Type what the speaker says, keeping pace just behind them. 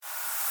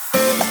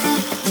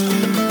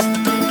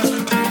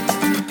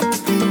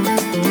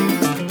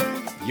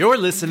You're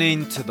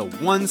listening to the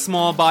One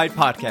Small Bite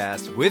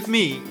podcast with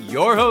me,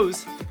 your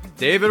host,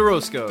 David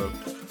Orozco.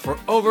 For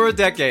over a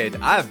decade,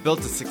 I've built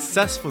a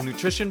successful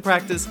nutrition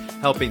practice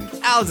helping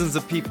thousands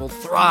of people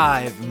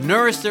thrive,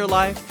 nourish their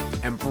life,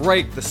 and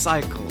break the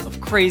cycle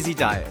of crazy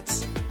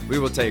diets. We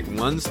will take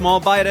one small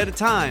bite at a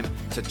time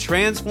to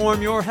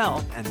transform your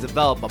health and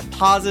develop a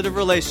positive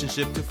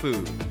relationship to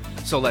food.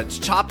 So let's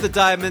chop the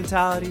diet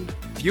mentality,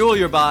 fuel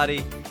your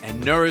body,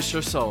 and nourish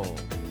your soul.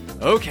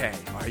 Okay,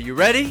 are you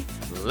ready?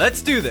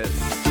 Let's do this.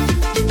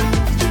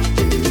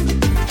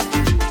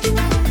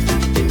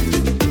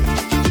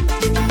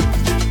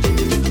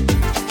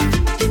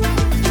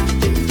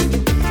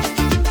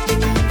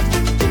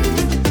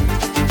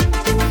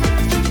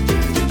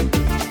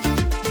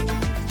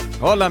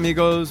 Hola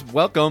amigos,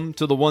 welcome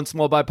to the One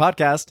Small Bite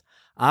podcast.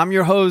 I'm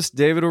your host,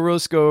 David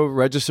Orozco,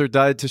 registered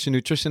dietitian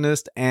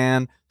nutritionist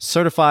and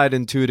certified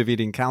intuitive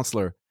eating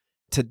counselor.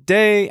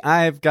 Today,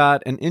 I've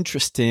got an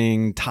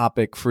interesting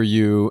topic for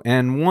you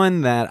and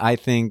one that I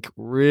think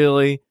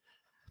really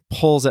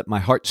pulls at my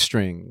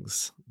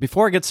heartstrings.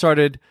 Before I get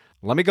started,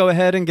 let me go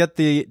ahead and get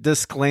the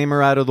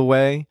disclaimer out of the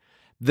way.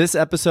 This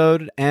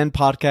episode and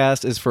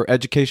podcast is for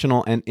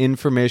educational and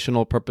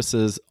informational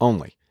purposes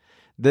only.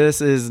 This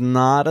is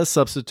not a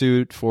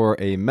substitute for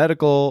a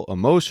medical,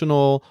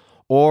 emotional,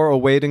 or a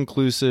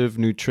weight-inclusive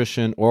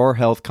nutrition or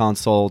health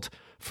consult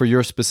for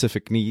your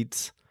specific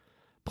needs.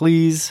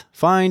 Please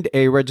find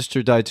a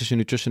registered dietitian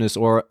nutritionist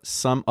or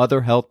some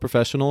other health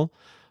professional,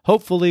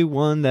 hopefully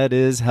one that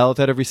is health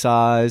at every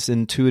size,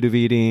 intuitive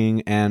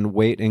eating, and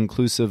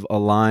weight-inclusive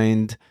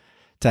aligned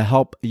to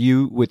help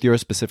you with your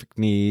specific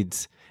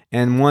needs,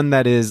 and one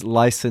that is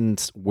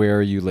licensed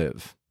where you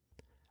live.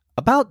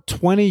 About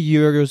 20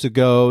 years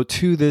ago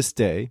to this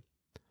day,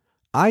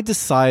 I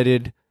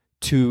decided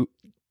to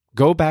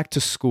go back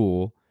to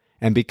school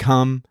and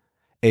become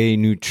a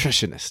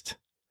nutritionist.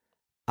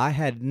 I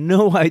had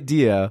no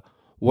idea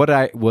what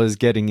I was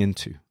getting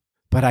into,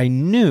 but I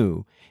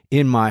knew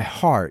in my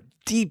heart,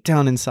 deep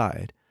down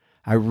inside,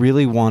 I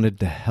really wanted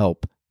to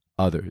help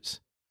others.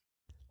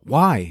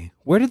 Why?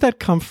 Where did that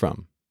come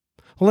from?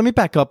 Well, let me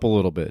back up a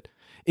little bit.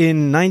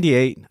 In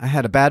 98, I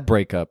had a bad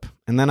breakup,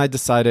 and then I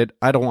decided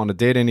I don't want to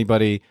date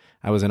anybody.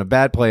 I was in a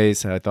bad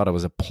place. I thought I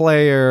was a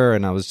player,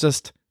 and I was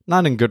just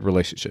not in good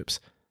relationships.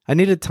 I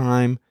needed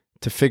time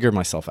to figure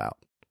myself out,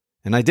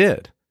 and I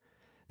did.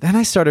 Then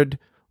I started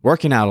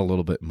working out a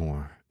little bit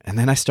more, and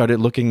then I started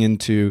looking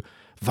into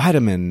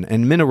vitamin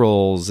and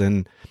minerals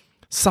and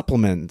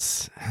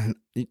supplements. And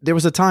there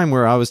was a time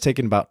where I was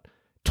taking about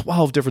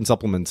 12 different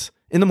supplements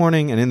in the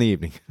morning and in the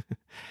evening.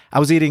 I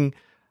was eating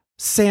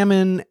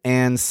salmon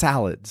and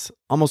salads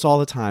almost all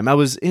the time. I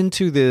was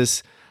into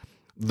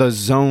the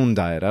Zone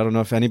diet. I don't know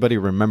if anybody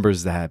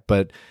remembers that,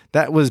 but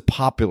that was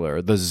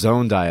popular, the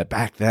Zone diet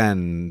back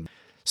then.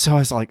 So I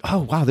was like,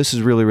 oh, wow, this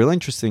is really, really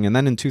interesting. And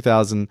then in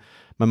 2000,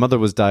 my mother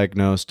was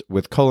diagnosed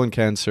with colon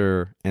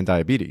cancer and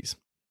diabetes.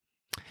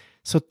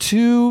 So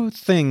three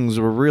things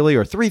were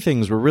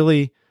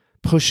really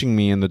pushing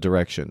me in the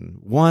direction.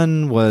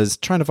 One was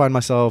trying to find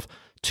myself.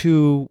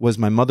 Two was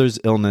my mother's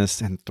illness.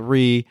 And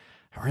three,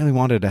 I really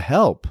wanted to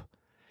help.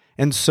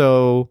 And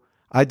so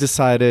I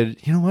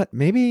decided, you know what,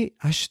 maybe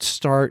I should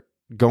start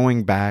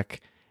going back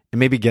and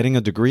maybe getting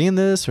a degree in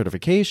this,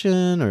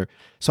 certification.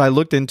 So I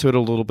looked into it a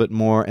little bit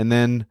more, and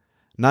then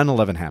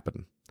 9/11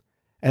 happened.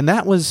 And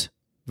that was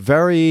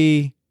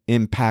very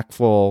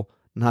impactful,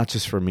 not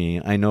just for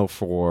me, I know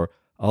for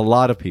a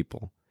lot of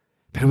people.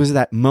 But it was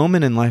that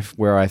moment in life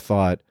where I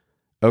thought,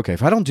 okay,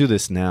 if I don't do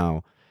this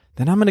now,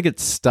 then I'm going to get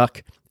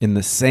stuck in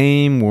the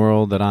same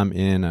world that I'm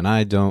in, and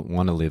I don't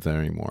want to live there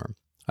anymore.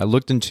 I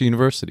looked into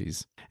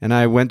universities, and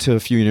I went to a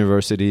few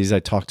universities. I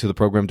talked to the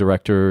program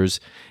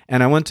directors,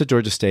 and I went to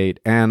Georgia State,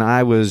 and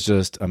I was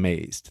just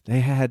amazed.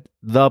 They had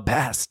the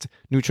best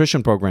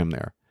nutrition program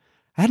there.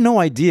 I had no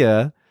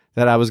idea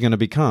that I was going to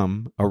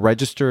become a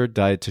registered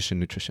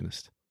dietitian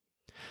nutritionist.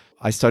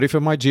 I studied for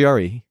my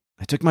GRE.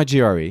 I took my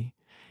GRE,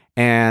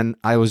 and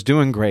I was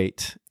doing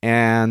great.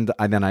 And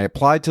then I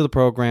applied to the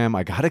program.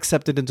 I got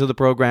accepted into the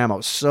program. I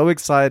was so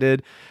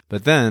excited.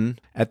 But then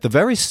at the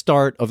very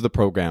start of the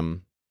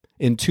program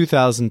in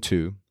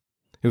 2002,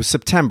 it was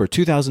September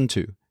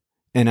 2002,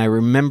 and I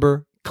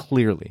remember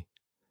clearly,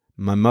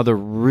 my mother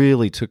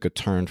really took a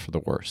turn for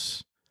the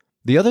worse.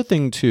 The other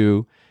thing,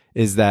 too,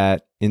 is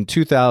that in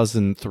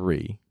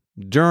 2003,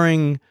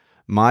 during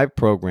my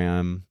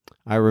program,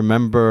 I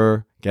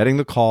remember getting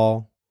the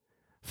call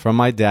from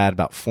my dad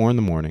about 4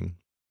 a.m.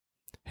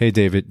 Hey,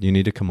 David, you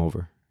need to come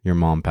over. Your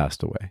mom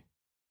passed away.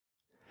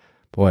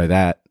 Boy,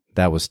 that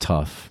was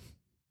tough.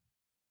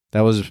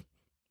 That was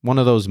one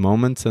of those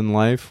moments in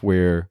life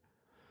where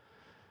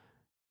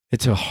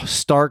it's a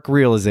stark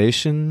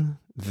realization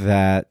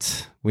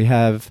that we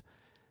have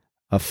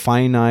a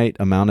finite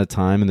amount of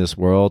time in this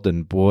world.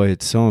 And boy,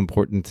 it's so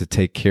important to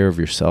take care of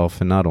yourself.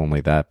 And not only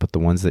that, but the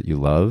ones that you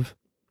love.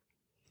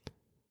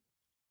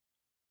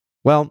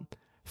 Well,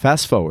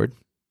 fast forward,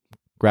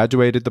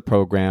 graduated the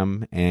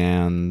program,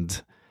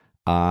 and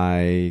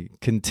I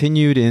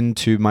continued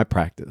into my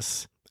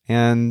practice.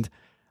 And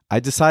I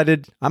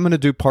decided I'm going to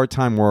do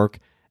part-time work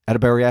at a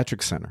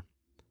bariatric center.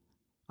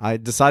 I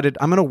decided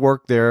I'm going to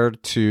work there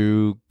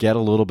to get a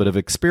little bit of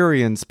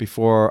experience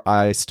before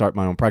I start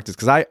my own practice,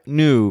 because I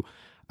knew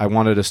I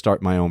wanted to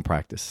start my own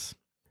practice.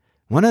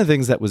 One of the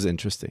things that was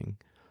interesting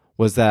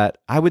was that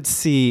I would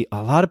see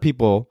a lot of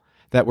people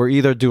that were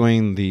either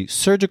doing the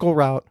surgical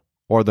route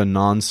or the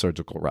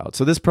non-surgical route.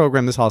 So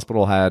this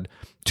hospital had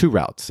two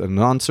routes, a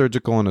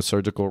non-surgical and a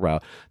surgical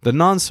route. The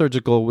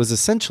non-surgical was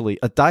essentially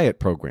a diet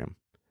program.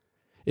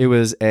 It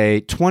was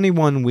a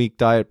 21-week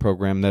diet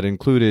program that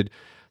included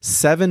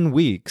 7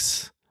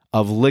 weeks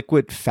of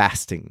liquid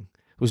fasting.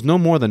 It was no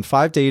more than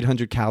 500 to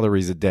 800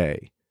 calories a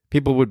day.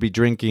 People would be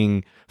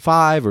drinking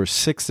 5 or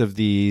 6 of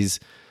these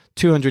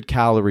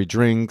 200-calorie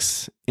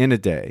drinks in a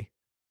day.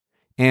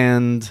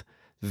 And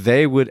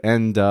they would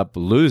end up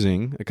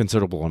losing a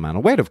considerable amount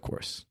of weight, of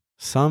course.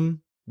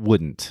 Some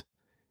wouldn't.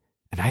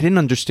 And I didn't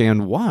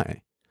understand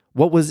why.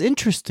 What was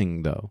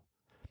interesting, though,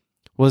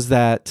 was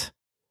that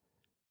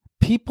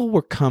people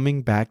were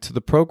coming back to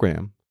the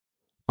program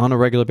on a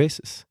regular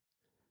basis.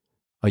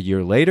 A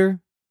year later,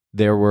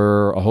 there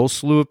were a whole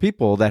slew of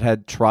people that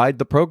had tried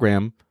the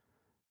program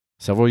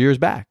several years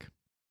back.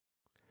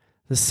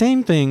 The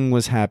same thing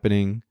was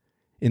happening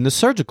in the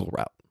surgical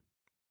route.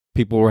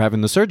 People were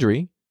having the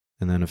surgery,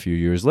 and then a few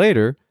years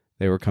later,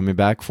 they were coming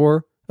back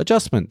for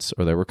adjustments,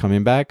 or they were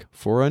coming back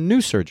for a new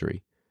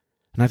surgery.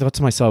 And I thought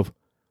to myself,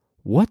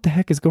 what the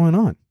heck is going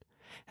on?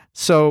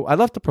 So I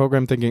left the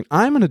program thinking,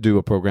 I'm going to do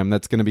a program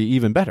that's going to be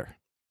even better.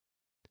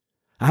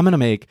 I'm going to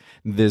make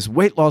this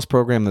weight loss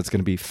program that's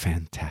going to be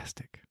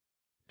fantastic.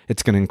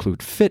 It's going to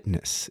include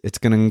fitness. It's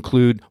going to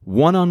include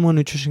one-on-one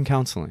nutrition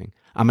counseling.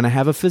 I'm going to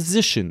have a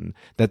physician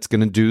that's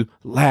going to do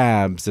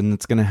labs, and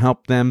it's going to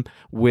help them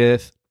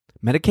with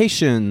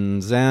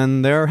medications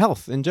and their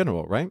health in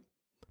general, right?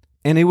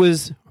 And it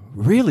was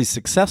really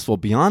successful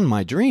beyond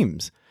my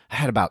dreams. I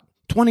had about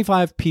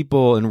 25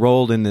 people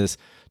enrolled in this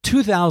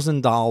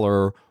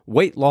 $2,000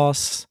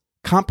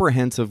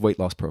 comprehensive weight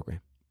loss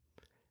program.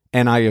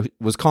 And I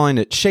was calling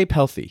it Shape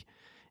Healthy.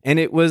 And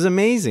it was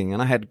amazing.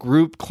 And I had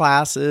group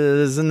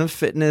classes and the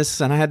fitness,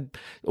 and I had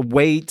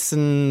weights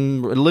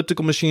and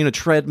elliptical machine, a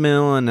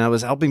treadmill, and I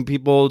was helping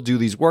people do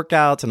these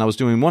workouts, and I was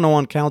doing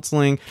one-on-one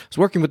counseling. I was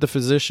working with the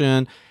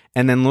physician.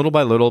 And then little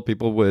by little,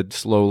 people would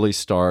slowly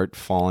start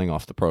falling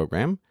off the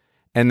program.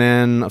 And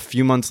then a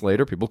few months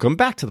later, people come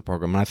back to the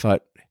program. And I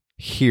thought,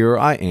 here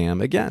I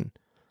am again.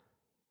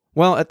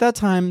 Well, at that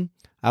time,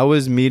 I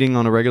was meeting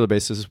on a regular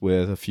basis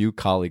with a few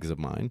colleagues of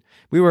mine.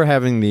 We were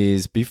having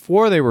these,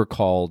 before they were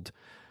called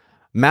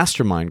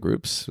mastermind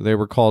groups, they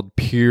were called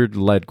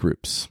peer-led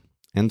groups.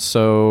 And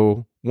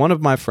so one of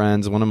my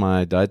friends, one of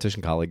my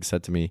dietitian colleagues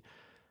said to me,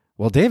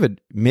 well, David,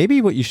 maybe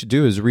what you should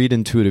do is read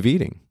Intuitive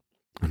Eating.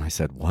 And I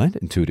said, what?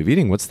 Intuitive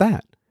Eating? What's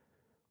that?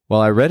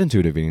 Well, I read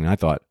Intuitive Eating and I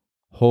thought,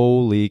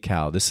 holy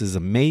cow, this is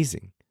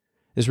amazing.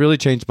 This really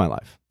changed my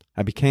life.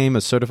 I became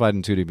a certified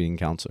intuitive eating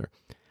counselor.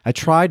 I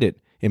tried it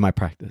in my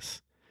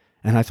practice.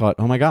 And I thought,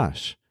 oh my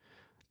gosh,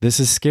 this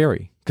is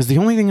scary. Because the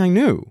only thing I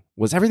knew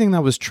was everything that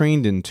I was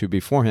trained into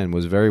beforehand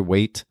was very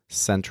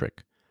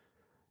weight-centric.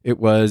 It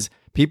was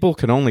people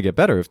can only get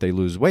better if they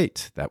lose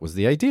weight. That was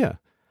the idea.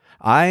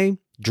 I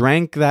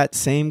drank that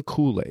same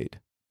Kool-Aid.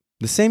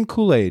 The same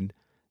Kool-Aid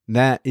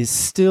that is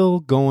still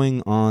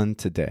going on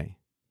today.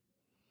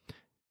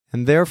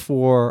 And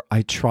therefore,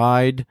 I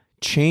tried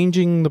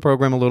changing the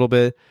program a little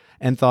bit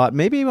and thought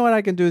maybe what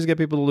I can do is get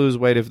people to lose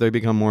weight if they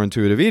become more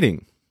intuitive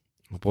eating.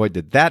 Boy,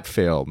 did that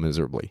fail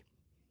miserably.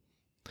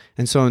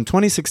 And so in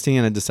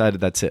 2016, I decided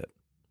that's it.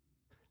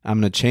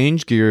 I'm going to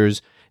change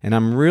gears, and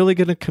I'm really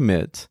going to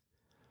commit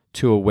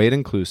to a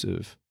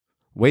weight-inclusive,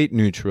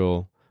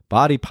 weight-neutral,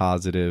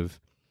 body-positive,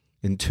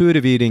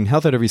 intuitive eating,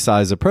 health at every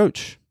size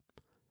approach.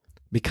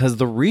 Because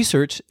the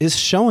research is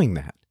showing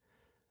that.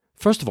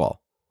 First of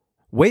all,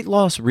 weight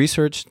loss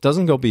research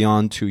doesn't go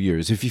beyond 2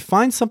 years. If you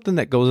find something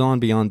that goes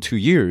on beyond 2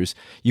 years,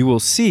 you will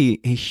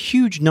see a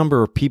huge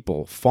number of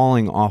people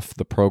falling off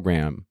the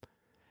program.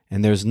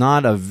 And there's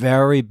not a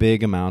very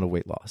big amount of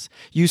weight loss.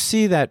 You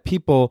see that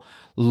people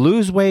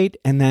lose weight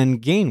and then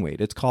gain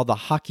weight. It's called the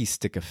hockey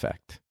stick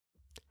effect.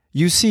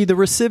 You see the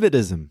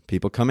recidivism,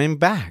 people coming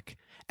back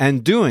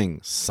and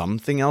doing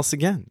something else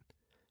again.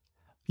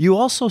 You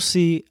also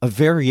see a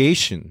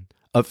variation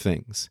of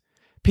things.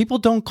 People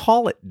don't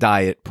call it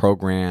diet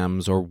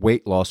programs or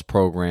weight loss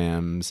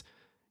programs.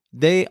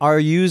 They are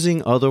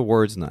using other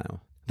words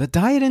now. The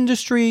diet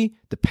industry,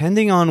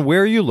 depending on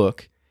where you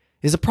look,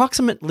 is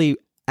approximately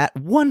at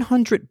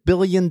 $100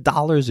 billion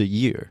a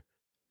year.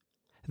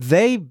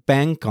 They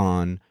bank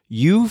on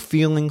you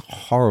feeling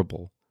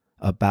horrible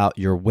about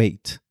your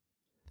weight.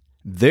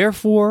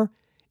 Therefore,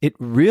 it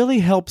really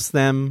helps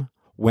them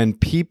when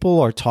people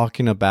are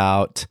talking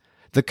about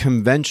the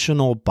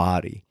conventional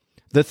body,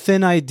 the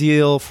thin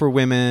ideal for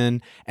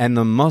women, and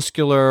the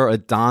muscular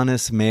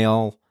Adonis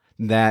male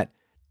that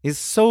is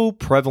so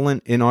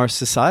prevalent in our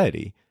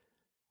society.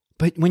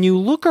 But when you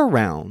look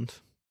around,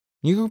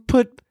 you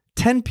put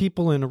 10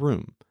 people in a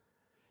room,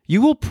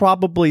 you will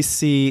probably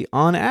see,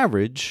 on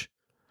average,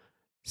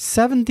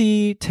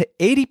 70 to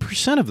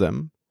 80% of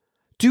them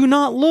do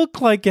not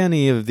look like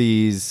any of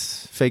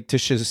these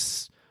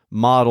fictitious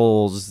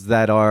models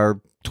that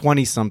are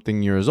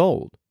 20-something years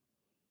old.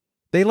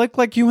 They look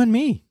like you and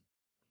me.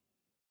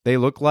 They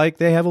look like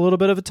they have a little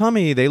bit of a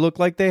tummy. They look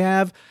like they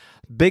have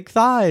big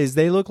thighs.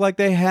 They look like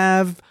they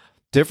have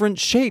different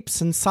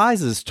shapes and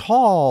sizes,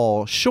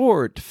 tall,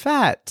 short,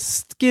 fat,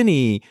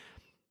 skinny.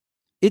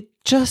 It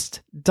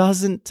just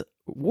doesn't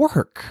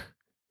work.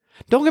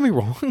 Don't get me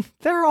wrong.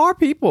 There are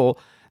people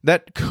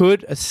that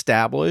could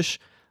establish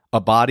a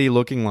body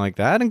looking like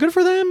that, and good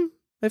for them.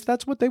 If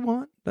that's what they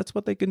want, that's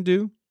what they can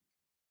do.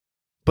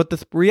 But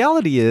the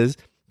reality is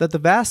that the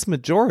vast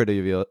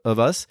majority of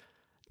us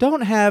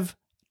don't have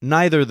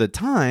neither the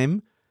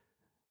time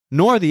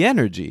nor the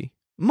energy,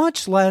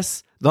 much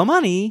less the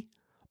money,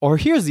 or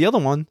here's the other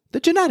one,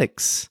 the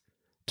genetics,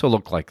 to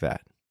look like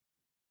that.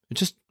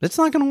 It's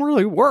not going to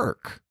really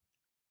work,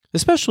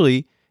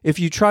 especially if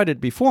you tried it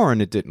before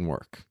and it didn't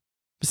work.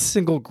 The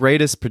single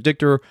greatest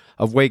predictor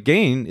of weight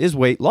gain is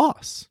weight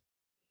loss.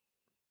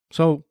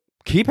 So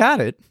keep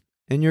at it,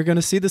 and you're going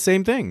to see the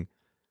same thing.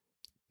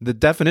 The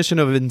definition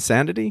of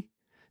insanity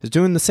is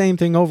doing the same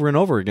thing over and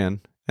over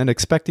again and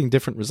expecting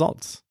different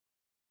results.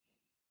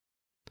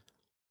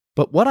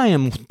 But what I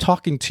am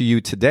talking to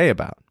you today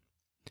about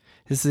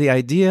is the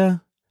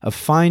idea of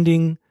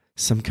finding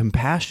some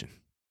compassion.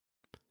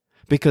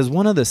 Because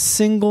one of the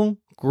single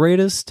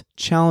greatest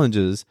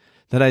challenges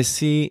that I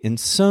see in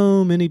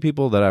so many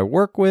people that I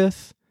work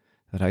with,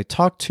 that I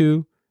talk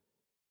to,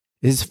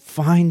 is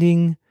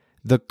finding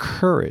the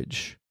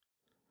courage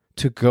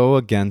to go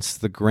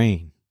against the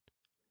grain.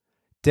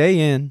 Day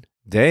in,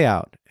 day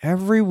out,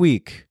 every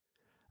week,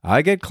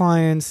 I get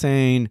clients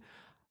saying,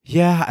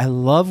 yeah, I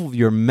love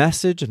your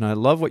message and I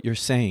love what you're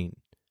saying.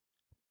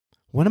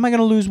 When am I going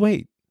to lose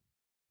weight?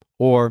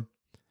 Or,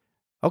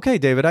 okay,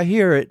 David, I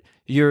hear it.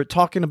 You're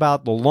talking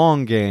about the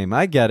long game.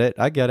 I get it.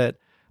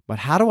 But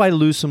how do I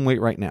lose some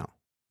weight right now?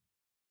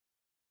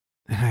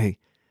 And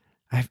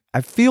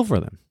I feel for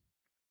them.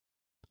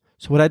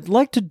 So what I'd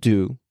like to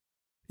do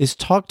is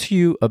talk to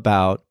you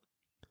about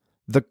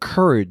the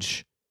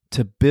courage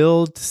to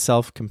build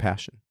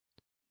self-compassion.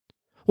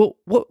 Well,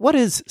 what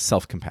is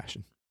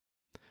self-compassion?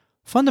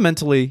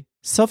 Fundamentally,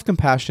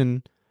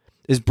 self-compassion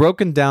is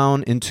broken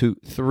down into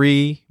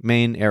three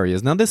main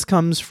areas. Now, this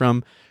comes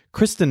from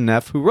Kristin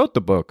Neff, who wrote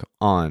the book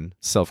on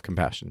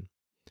self-compassion.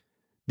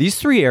 These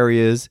three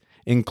areas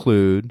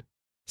include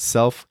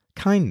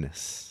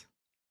self-kindness,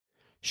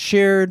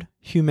 shared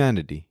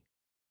humanity,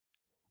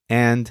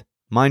 and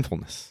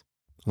mindfulness.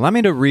 Allow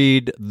me to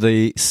read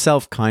the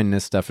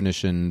self-kindness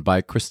definition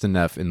by Kristin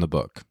Neff in the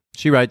book.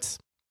 She writes,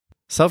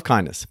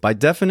 self-kindness, by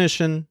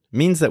definition,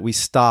 means that we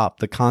stop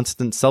the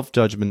constant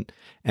self-judgment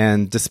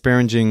and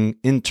disparaging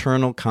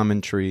internal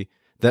commentary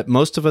that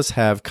most of us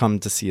have come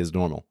to see as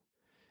normal.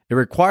 It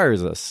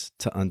requires us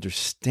to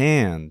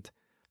understand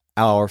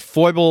our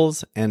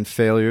foibles and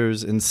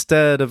failures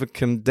instead of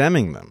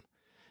condemning them.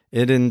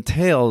 It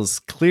entails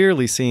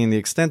clearly seeing the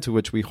extent to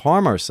which we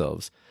harm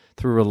ourselves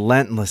through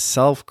relentless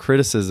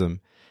self-criticism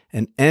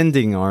and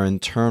ending our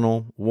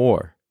internal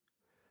war.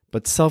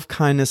 But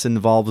self-kindness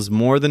involves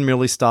more than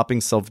merely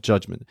stopping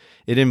self-judgment.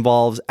 It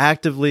involves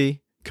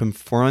actively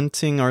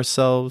confronting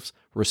ourselves,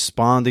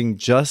 responding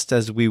just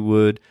as we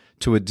would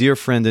to a dear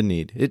friend in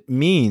need. It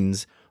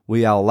means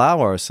we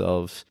allow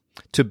ourselves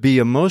to be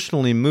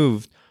emotionally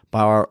moved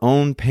by our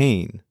own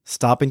pain,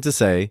 stopping to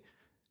say,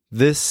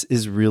 this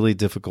is really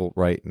difficult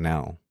right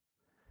now.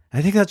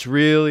 I think that's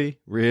really,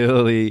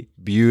 really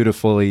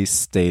beautifully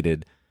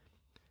stated.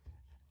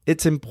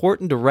 It's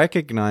important to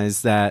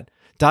recognize that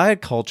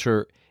diet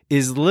culture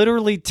is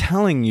literally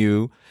telling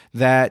you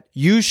that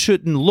you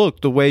shouldn't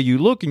look the way you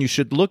look and you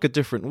should look a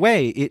different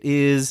way. It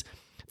is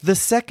the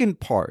second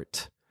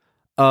part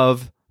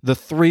of the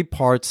three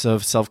parts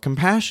of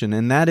self-compassion,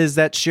 and that is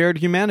that shared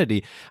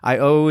humanity. I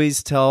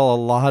always tell a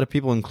lot of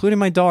people, including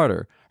my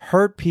daughter,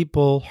 hurt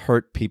people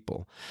hurt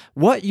people.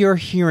 What you're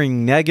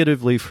hearing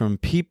negatively from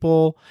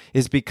people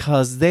is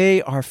because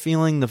they are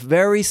feeling the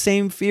very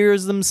same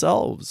fears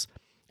themselves,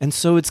 and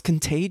so it's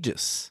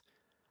contagious.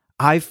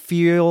 I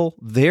feel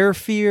their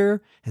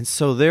fear, and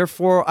so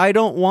therefore I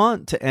don't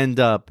want to end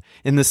up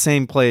in the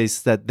same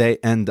place that they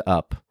end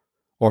up,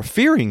 or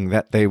fearing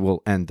that they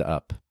will end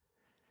up.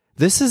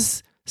 This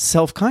is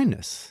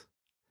self-kindness.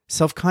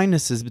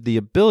 Self-kindness is the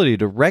ability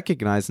to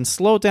recognize and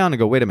slow down and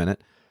go, wait a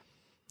minute,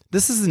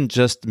 this isn't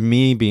just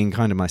me being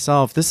kind to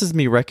myself. This is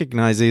me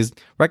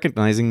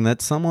recognizing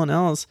that someone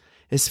else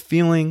is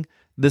feeling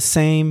the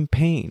same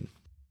pain.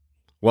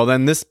 Well,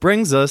 then this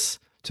brings us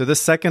to the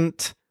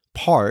second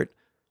part,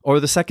 or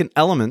the second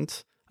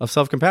element of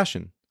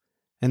self-compassion,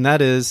 and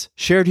that is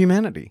shared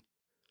humanity.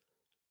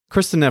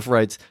 Kristin Neff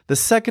writes, the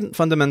second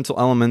fundamental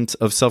element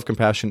of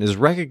self-compassion is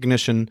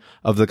recognition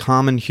of the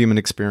common human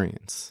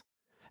experience,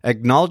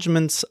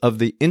 acknowledgments of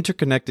the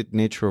interconnected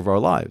nature of our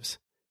lives,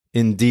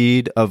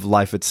 indeed of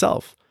life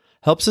itself,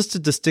 helps us to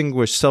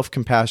distinguish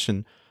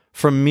self-compassion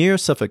from mere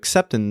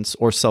self-acceptance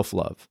or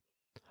self-love.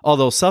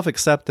 Although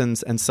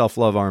self-acceptance and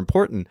self-love are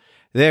important,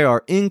 they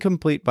are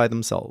incomplete by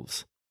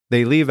themselves.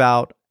 They leave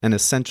out an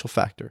essential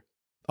factor: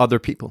 other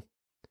people.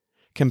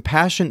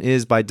 Compassion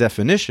is, by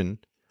definition,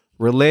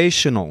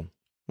 relational.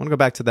 I want to go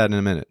back to that in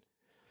a minute.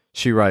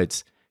 She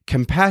writes,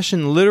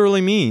 compassion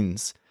literally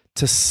means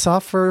to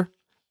suffer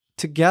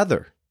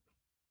together,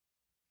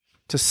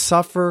 to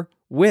suffer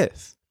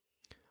with,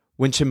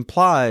 which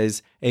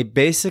implies a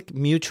basic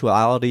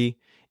mutuality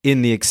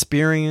in the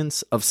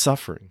experience of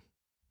suffering.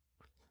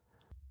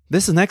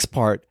 This next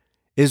part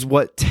is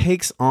what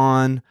takes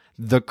on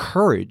the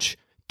courage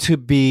to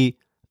be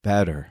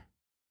better,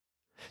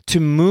 to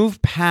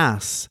move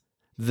past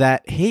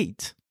that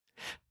hate.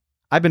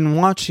 I've been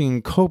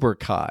watching Cobra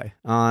Kai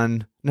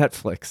on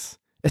Netflix.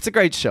 It's a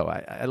great show.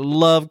 I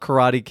love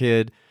Karate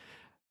Kid.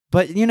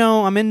 But,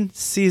 I'm in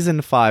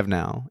season 5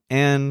 now.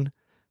 And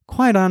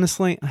quite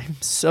honestly, I'm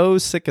so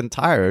sick and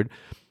tired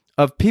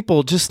of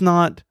people just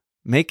not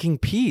making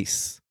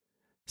peace.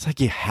 It's like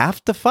you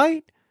have to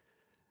fight.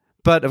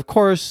 But of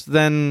course,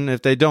 then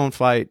if they don't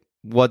fight,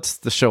 what's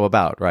the show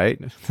about, right?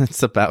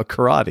 It's about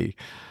karate.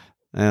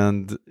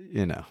 And,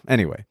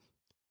 anyway,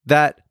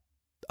 that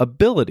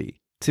ability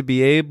to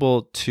be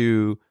able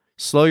to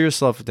slow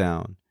yourself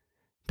down,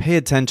 pay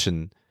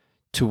attention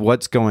to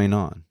what's going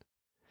on,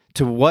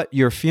 to what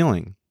you're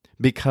feeling,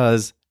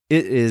 because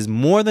it is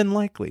more than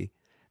likely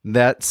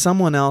that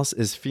someone else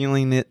is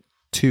feeling it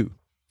too.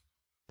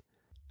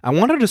 I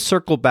wanted to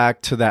circle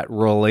back to that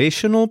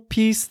relational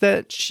piece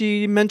that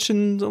she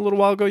mentioned a little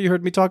while ago. You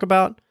heard me talk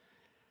about.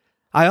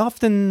 I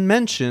often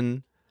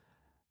mention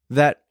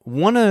that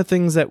one of the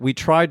things that we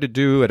try to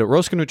do at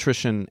Orozco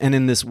Nutrition and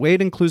in this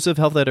weight-inclusive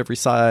health at every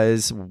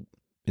size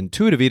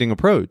intuitive eating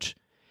approach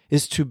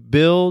is to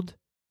build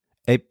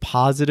a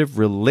positive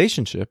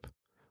relationship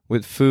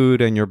with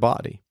food and your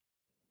body.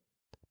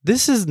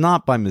 This is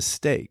not by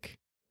mistake.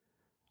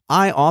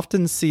 I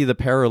often see the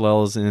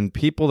parallels in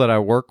people that I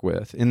work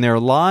with, in their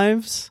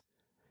lives,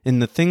 in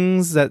the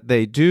things that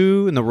they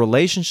do, in the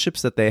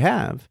relationships that they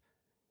have,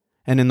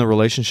 and in the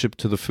relationship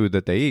to the food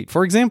that they eat.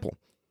 For example,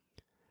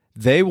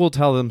 they will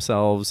tell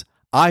themselves,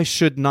 I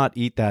should not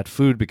eat that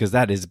food because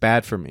that is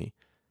bad for me.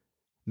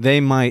 They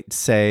might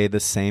say the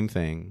same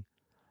thing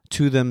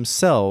to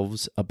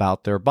themselves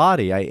about their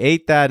body. I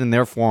ate that and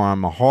therefore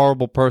I'm a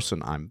horrible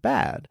person. I'm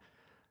bad.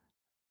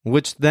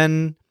 Which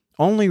then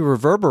only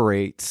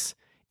reverberates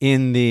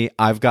in the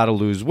I've got to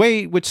lose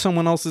weight, which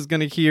someone else is going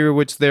to hear,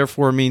 which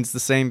therefore means the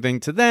same thing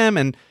to them.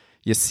 And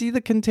you see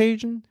the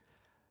contagion?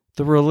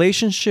 The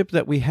relationship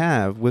that we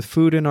have with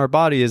food in our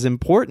body is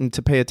important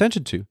to pay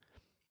attention to.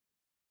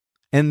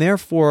 And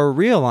therefore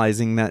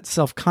realizing that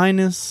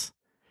self-kindness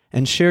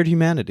and shared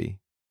humanity,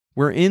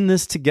 we're in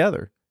this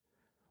together.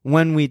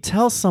 When we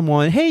tell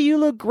someone, hey, you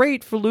look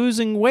great for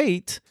losing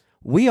weight,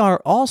 we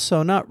are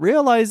also not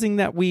realizing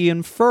that we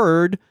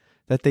inferred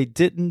that they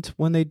didn't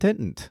when they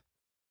didn't.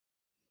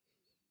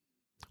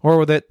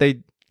 Or that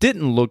they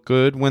didn't look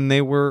good when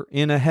they were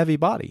in a heavy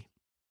body.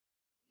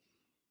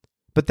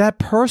 But that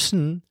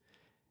person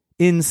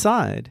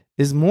inside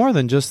is more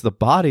than just the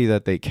body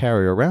that they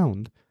carry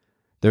around.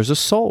 There's a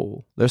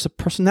soul, there's a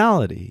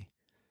personality.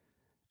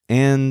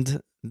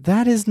 And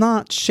that is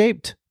not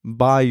shaped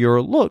by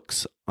your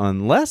looks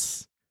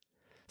unless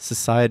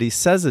society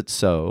says it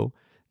so.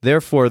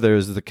 Therefore,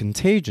 there's the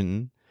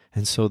contagion.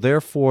 And so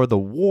therefore, the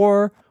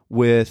war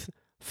with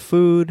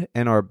food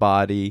and our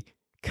body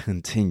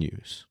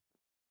continues.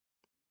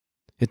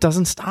 It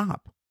doesn't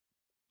stop.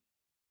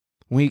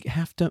 We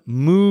have to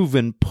move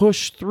and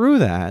push through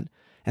that.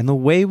 And the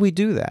way we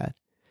do that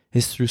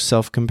is through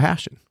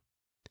self-compassion.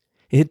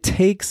 It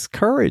takes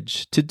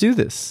courage to do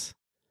this.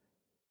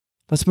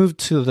 Let's move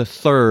to the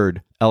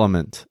third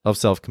element of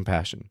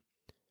self-compassion.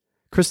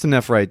 Kristen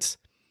Neff writes,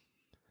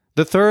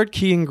 the third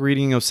key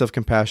ingredient of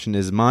self-compassion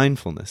is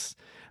mindfulness.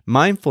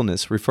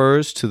 Mindfulness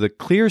refers to the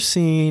clear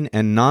seeing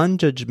and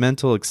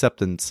non-judgmental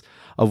acceptance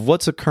of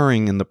what's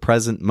occurring in the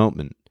present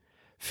moment.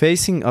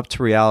 Facing up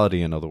to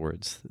reality, in other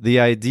words. The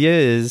idea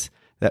is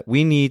that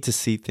we need to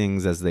see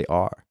things as they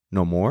are,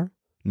 no more,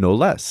 no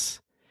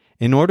less,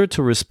 in order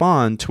to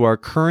respond to our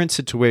current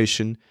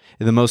situation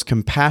in the most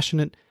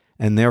compassionate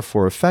and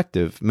therefore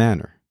effective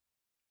manner.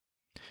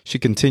 She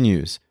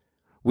continues,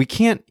 we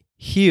can't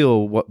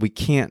heal what we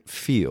can't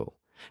feel.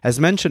 As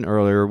mentioned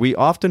earlier, we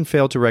often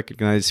fail to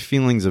recognize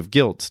feelings of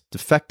guilt,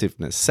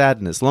 defectiveness,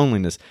 sadness,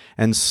 loneliness,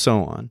 and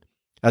so on,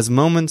 as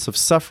moments of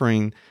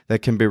suffering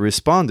that can be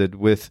responded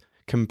with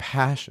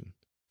compassion.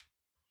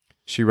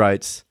 She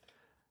writes,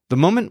 the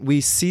moment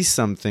we see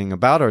something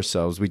about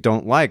ourselves we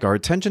don't like, our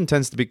attention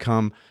tends to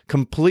become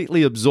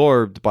completely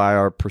absorbed by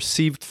our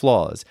perceived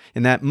flaws.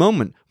 In that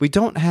moment, we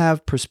don't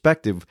have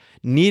perspective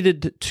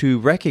needed to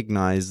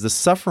recognize the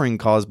suffering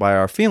caused by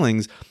our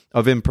feelings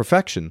of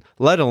imperfection,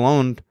 let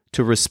alone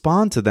to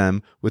respond to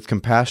them with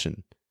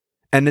compassion.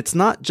 And it's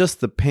not just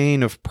the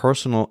pain of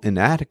personal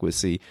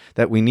inadequacy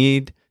that we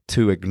need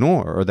to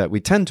ignore or that we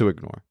tend to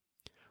ignore.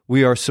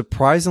 We are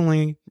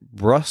surprisingly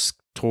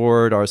brusque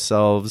toward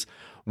ourselves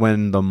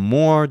when the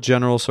more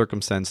general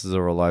circumstances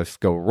of our life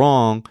go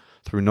wrong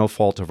through no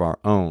fault of our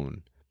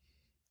own.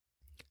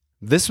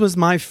 This was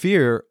my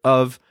fear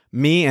of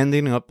me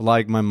ending up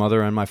like my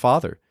mother and my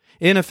father,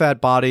 in a fat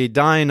body,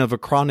 dying of a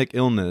chronic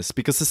illness,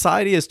 because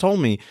society has told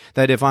me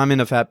that if I'm in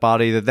a fat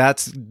body,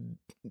 that's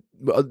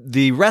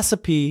the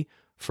recipe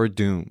for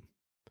doom.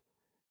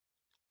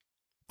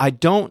 I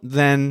don't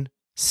then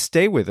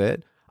stay with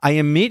it. I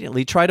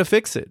immediately try to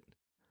fix it.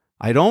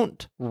 I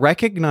don't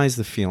recognize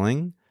the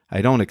feeling.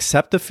 I don't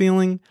accept the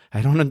feeling.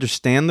 I don't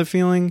understand the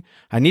feeling.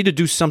 I need to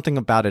do something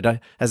about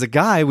it. As a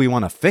guy, we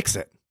want to fix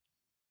it.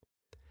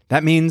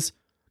 That means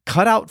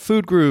cut out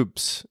food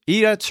groups,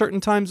 eat at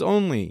certain times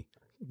only,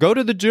 go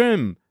to the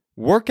gym,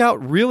 work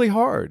out really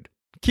hard,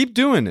 keep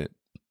doing it.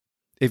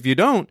 If you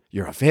don't,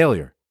 you're a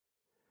failure.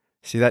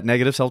 See that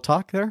negative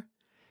self-talk there?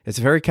 It's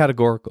very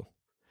categorical.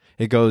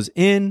 It goes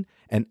in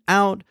and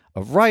out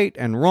of right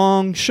and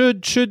wrong,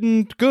 should,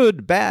 shouldn't,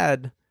 good,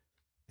 bad.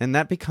 And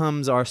that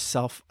becomes our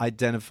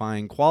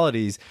self-identifying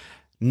qualities,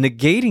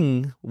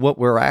 negating what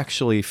we're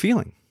actually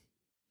feeling.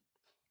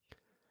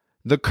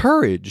 The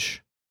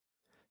courage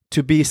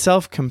to be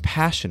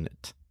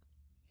self-compassionate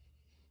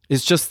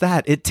is just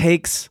that. It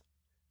takes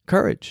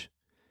courage.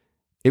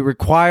 It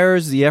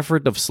requires the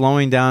effort of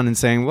slowing down and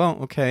saying, well,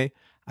 okay,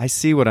 I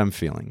see what I'm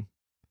feeling.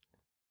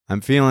 I'm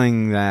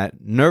feeling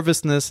that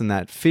nervousness and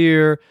that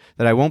fear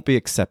that I won't be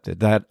accepted,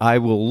 that I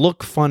will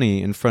look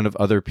funny in front of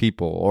other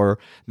people, or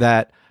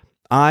that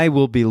I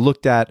will be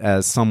looked at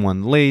as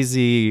someone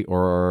lazy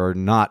or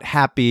not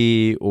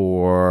happy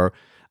or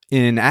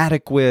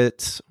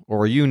inadequate,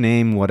 or you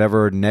name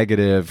whatever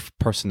negative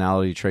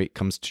personality trait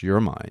comes to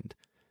your mind.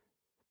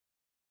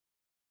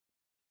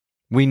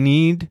 We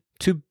need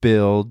to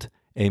build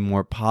a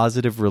more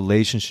positive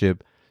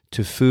relationship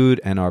to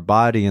food and our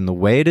body, and the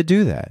way to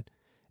do that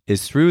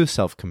is through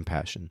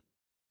self-compassion.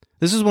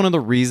 This is one of the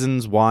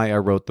reasons why I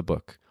wrote the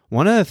book.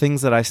 One of the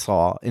things that I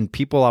saw in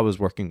people I was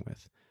working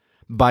with,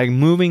 by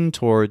moving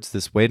towards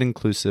this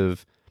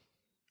weight-inclusive,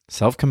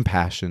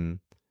 self-compassion,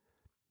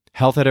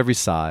 health at every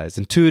size,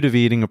 intuitive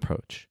eating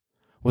approach,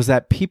 was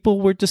that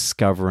people were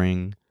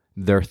discovering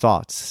their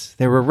thoughts.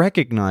 They were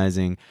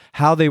recognizing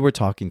how they were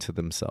talking to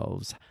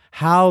themselves,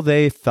 how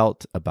they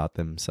felt about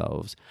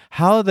themselves,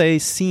 how they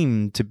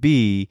seemed to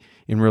be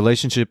in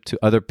relationship to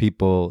other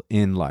people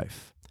in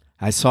life.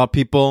 I saw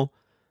people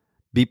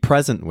be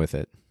present with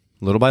it.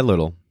 Little by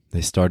little,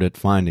 they started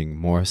finding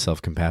more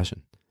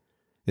self-compassion.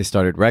 They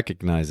started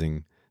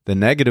recognizing the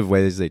negative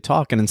ways they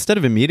talk, and instead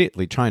of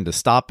immediately trying to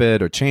stop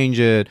it or change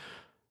it,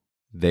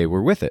 they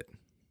were with it.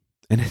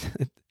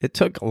 And it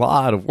took a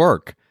lot of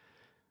work,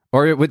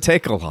 or it would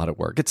take a lot of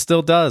work. It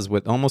still does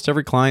with almost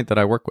every client that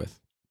I work with.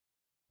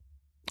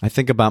 I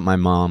think about my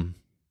mom.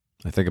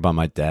 I think about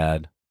my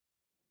dad.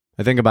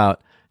 I think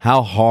about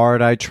how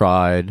hard I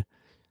tried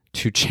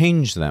to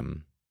change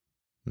them,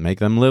 make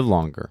them live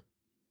longer.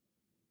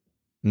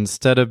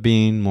 Instead of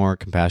being more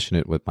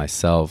compassionate with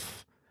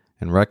myself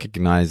and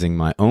recognizing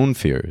my own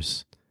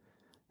fears,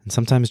 and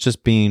sometimes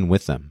just being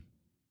with them,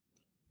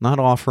 not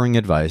offering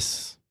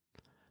advice,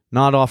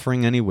 not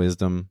offering any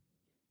wisdom,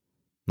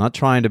 not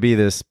trying to be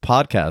this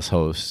podcast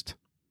host,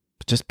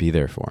 but just be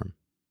there for them.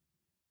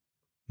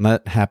 And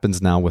that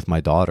happens now with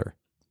my daughter,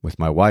 with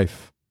my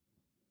wife.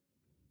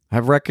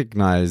 I've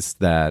recognized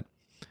that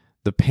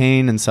the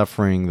pain and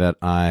suffering that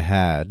I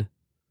had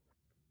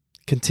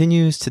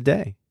continues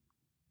today.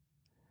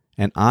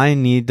 And I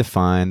need to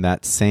find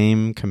that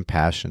same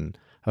compassion.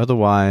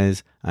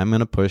 Otherwise, I'm going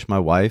to push my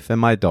wife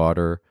and my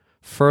daughter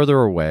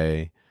further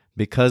away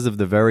because of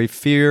the very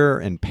fear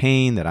and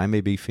pain that I may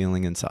be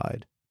feeling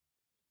inside.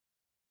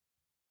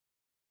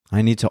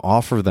 I need to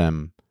offer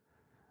them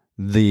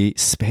the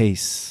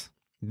space,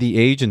 the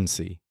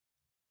agency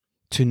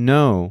to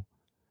know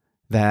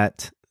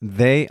that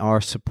they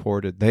are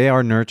supported, they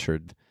are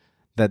nurtured,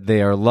 that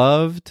they are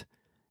loved,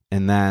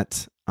 and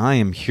that I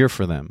am here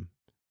for them,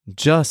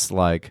 just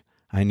like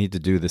I need to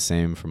do the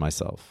same for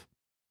myself.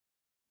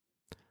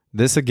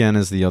 This, again,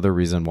 is the other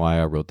reason why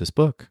I wrote this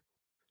book.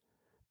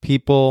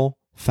 People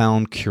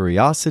found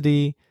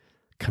curiosity,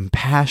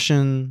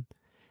 compassion,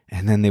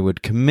 and then they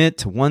would commit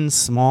to one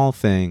small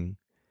thing,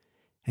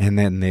 and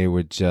then they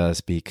would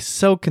just be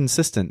so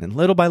consistent, and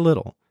little by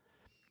little,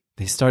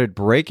 they started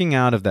breaking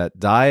out of that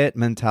diet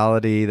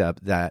mentality,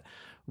 that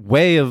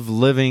way of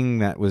living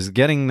that was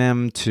getting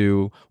them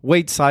to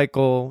weight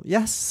cycle.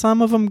 Yes,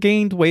 some of them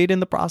gained weight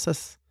in the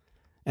process,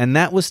 and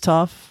that was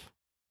tough.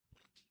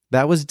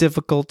 That was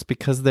difficult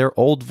because their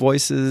old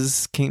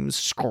voices came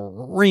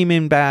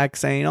screaming back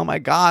saying, oh my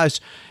gosh,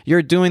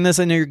 you're doing this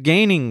and you're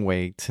gaining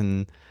weight.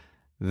 And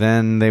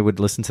then they would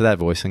listen to that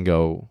voice and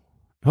go,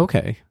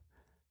 okay,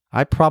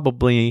 I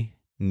probably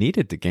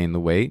needed to gain the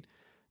weight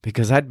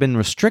because I'd been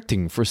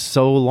restricting for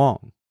so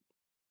long.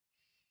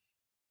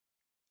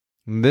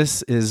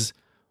 This is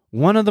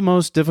one of the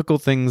most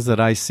difficult things that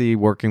I see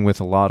working with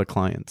a lot of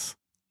clients.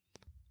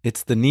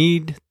 It's the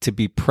need to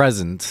be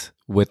present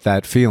with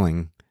that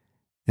feeling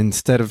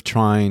instead of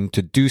trying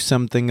to do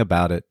something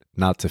about it,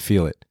 not to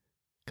feel it.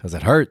 Because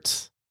it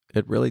hurts.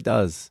 It really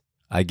does.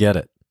 I get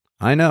it.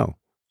 I know.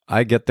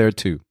 I get there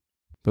too.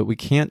 but we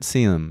can't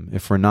see them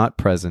if we're not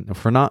present,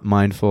 if we're not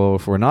mindful,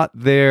 if we're not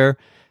there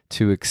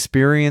to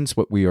experience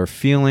what we are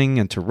feeling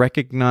and to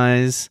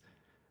recognize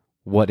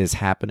what is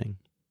happening.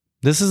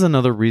 This is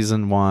another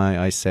reason why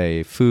I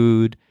say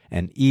food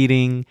and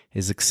eating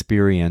is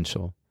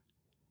experiential.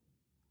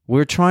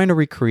 We're trying to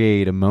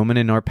recreate a moment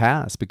in our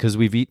past because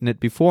we've eaten it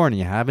before, and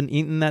you haven't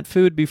eaten that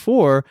food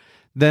before,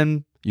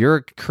 then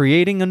you're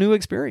creating a new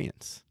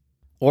experience.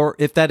 Or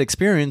if that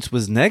experience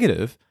was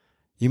negative,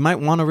 you might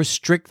want to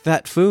restrict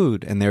that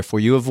food and therefore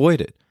you avoid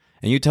it.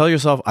 And you tell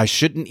yourself, I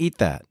shouldn't eat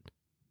that.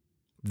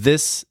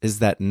 This is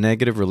that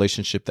negative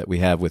relationship that we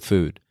have with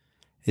food.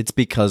 It's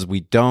because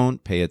we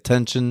don't pay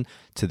attention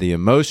to the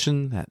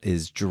emotion that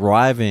is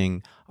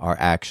driving our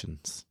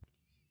actions.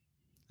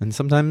 And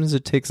sometimes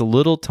it takes a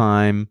little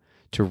time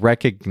to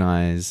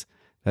recognize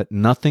that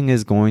nothing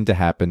is going to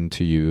happen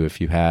to you if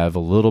you have a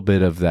little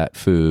bit of that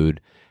food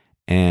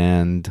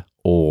and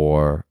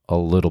or a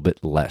little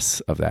bit less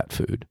of that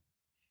food.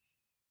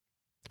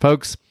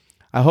 Folks,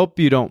 I hope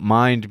you don't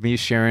mind me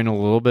sharing a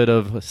little bit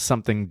of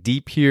something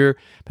deep here,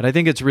 but I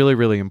think it's really,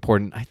 really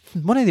important.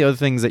 One of the other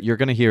things that you're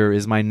going to hear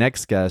is my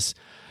next guest,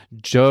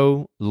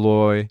 Joe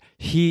Loy.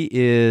 He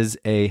is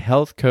a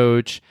health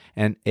coach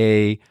and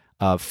a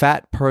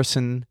fat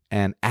person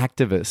and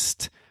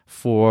activist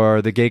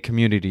for the gay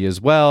community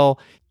as well.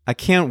 I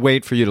can't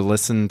wait for you to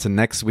listen to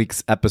next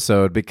week's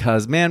episode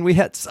because, man, we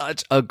had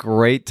such a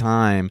great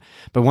time.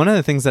 But one of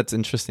the things that's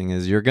interesting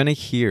is you're going to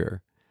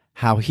hear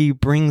how he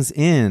brings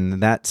in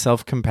that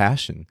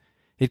self-compassion.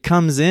 It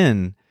comes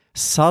in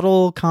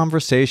subtle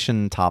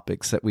conversation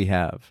topics that we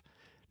have.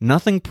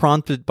 Nothing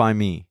prompted by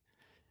me.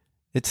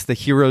 It's the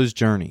hero's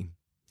journey.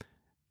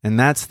 And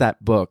that's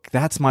that book.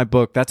 That's my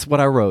book. That's what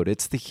I wrote.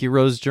 It's the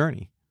hero's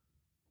journey.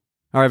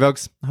 All right,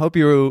 folks. I hope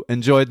you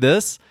enjoyed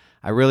this.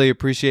 I really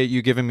appreciate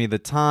you giving me the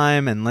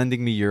time and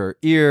lending me your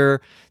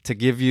ear to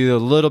give you a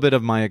little bit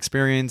of my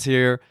experience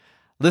here.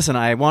 Listen,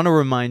 I want to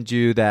remind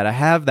you that I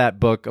have that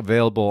book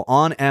available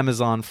on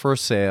Amazon for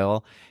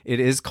sale. It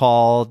is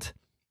called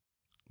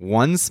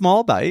One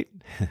Small Bite,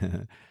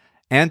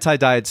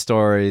 Anti-Diet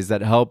Stories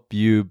that help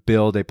you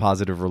build a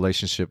positive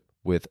relationship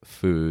with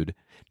food.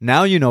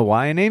 Now you know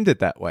why I named it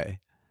that way.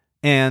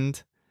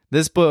 And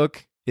this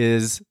book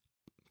is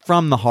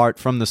from the heart,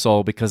 from the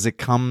soul, because it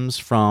comes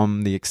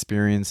from the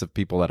experience of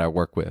people that I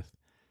work with.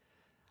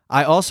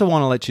 I also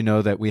want to let you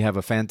know that we have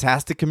a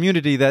fantastic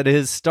community that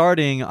is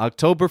starting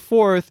October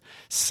 4th.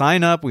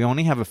 Sign up. We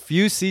only have a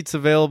few seats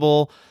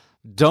available.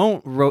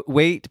 Don't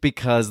wait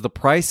because the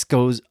price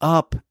goes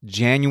up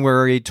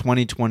January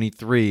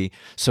 2023.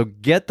 So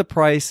get the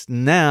price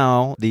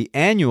now, the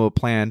annual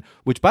plan,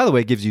 which, by the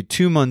way, gives you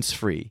 2 months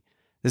free.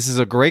 This is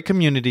a great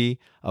community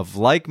of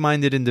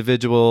like-minded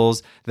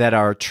individuals that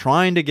are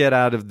trying to get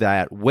out of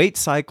that weight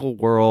cycle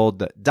world,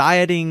 that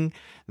dieting.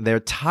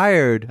 They're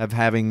tired of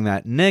having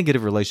that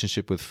negative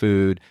relationship with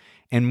food,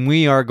 and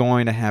we are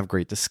going to have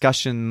great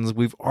discussions.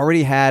 We've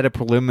already had a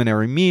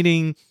preliminary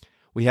meeting.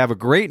 We have a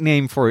great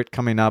name for it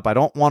coming up. I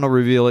don't want to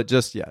reveal it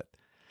just yet.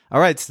 All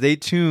right, stay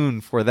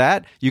tuned for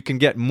that. You can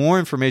get more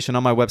information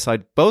on my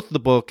website, both the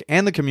book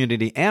and the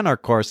community and our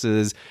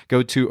courses.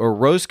 Go to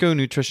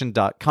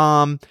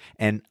orozconutrition.com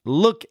and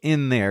look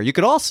in there. You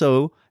could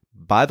also,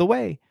 by the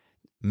way,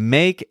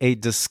 make a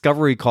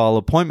discovery call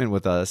appointment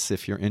with us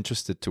if you're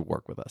interested to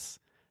work with us.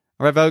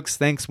 All right, folks,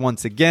 thanks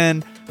once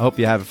again. I hope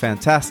you have a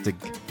fantastic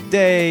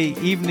day,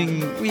 evening,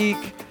 week,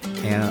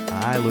 and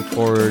I look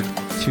forward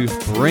to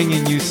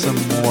bringing you some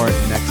more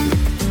next week.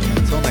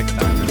 Until next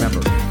time,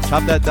 remember,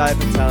 chop that diet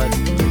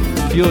mentality,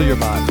 fuel your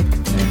body,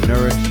 and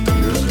nourish